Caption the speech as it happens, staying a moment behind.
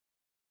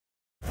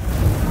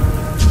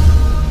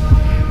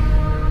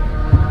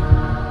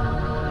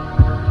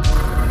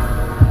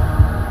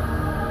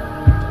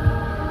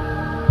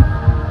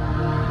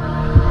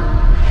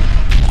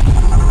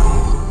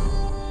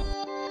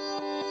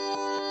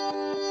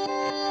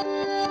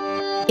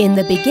In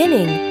the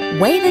beginning,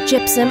 weigh the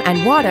gypsum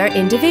and water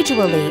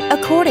individually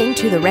according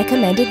to the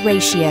recommended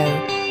ratio.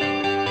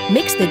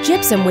 Mix the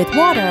gypsum with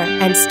water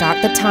and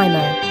start the timer.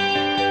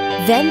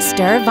 Then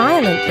stir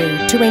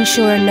violently to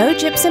ensure no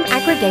gypsum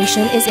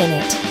aggregation is in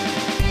it.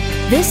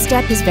 This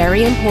step is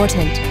very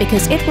important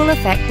because it will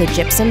affect the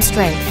gypsum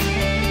strength.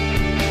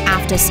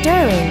 After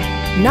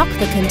stirring, knock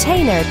the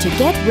container to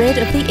get rid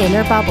of the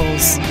inner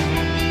bubbles.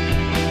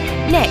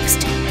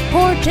 Next,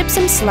 pour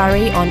gypsum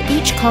slurry on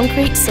each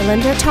concrete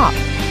cylinder top.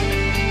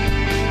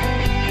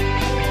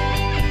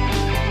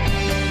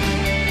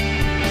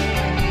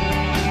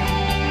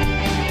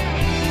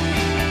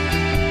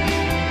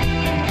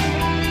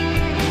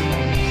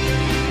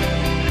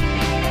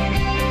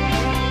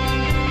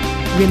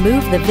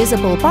 Remove the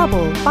visible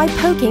bubble by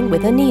poking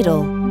with a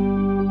needle.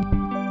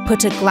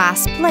 Put a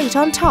glass plate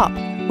on top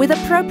with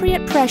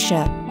appropriate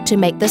pressure to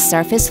make the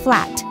surface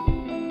flat.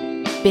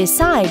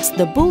 Besides,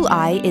 the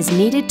bullseye is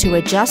needed to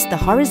adjust the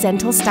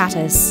horizontal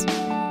status.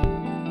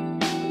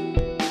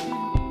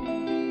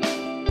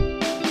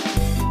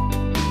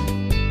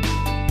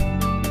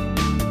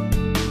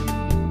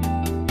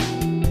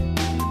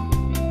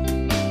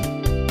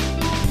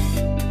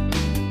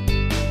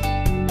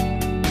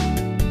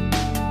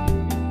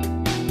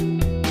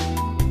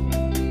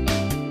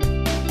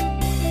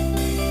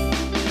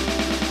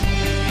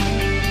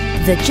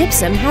 The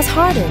gypsum has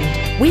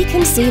hardened. We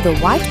can see the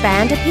white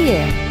band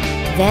appear.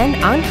 Then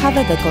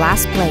uncover the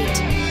glass plate.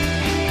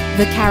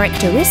 The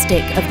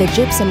characteristic of the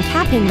gypsum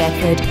capping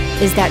method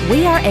is that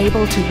we are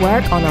able to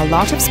work on a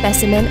lot of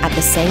specimen at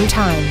the same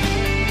time.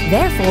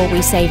 Therefore,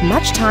 we save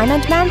much time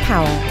and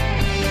manpower.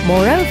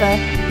 Moreover,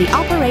 the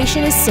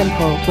operation is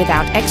simple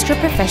without extra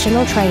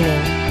professional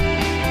training.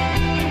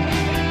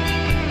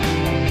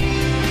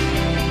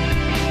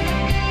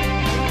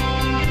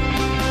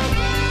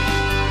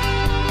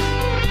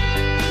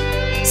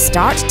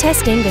 Start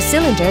testing the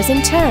cylinders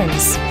in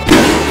turns.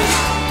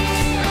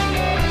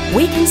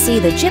 We can see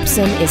the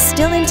gypsum is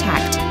still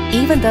intact,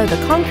 even though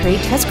the concrete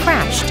has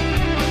crashed.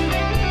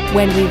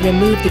 When we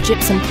remove the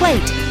gypsum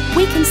plate,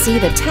 we can see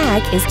the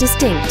tag is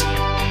distinct.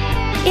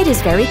 It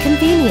is very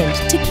convenient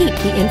to keep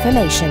the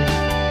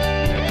information.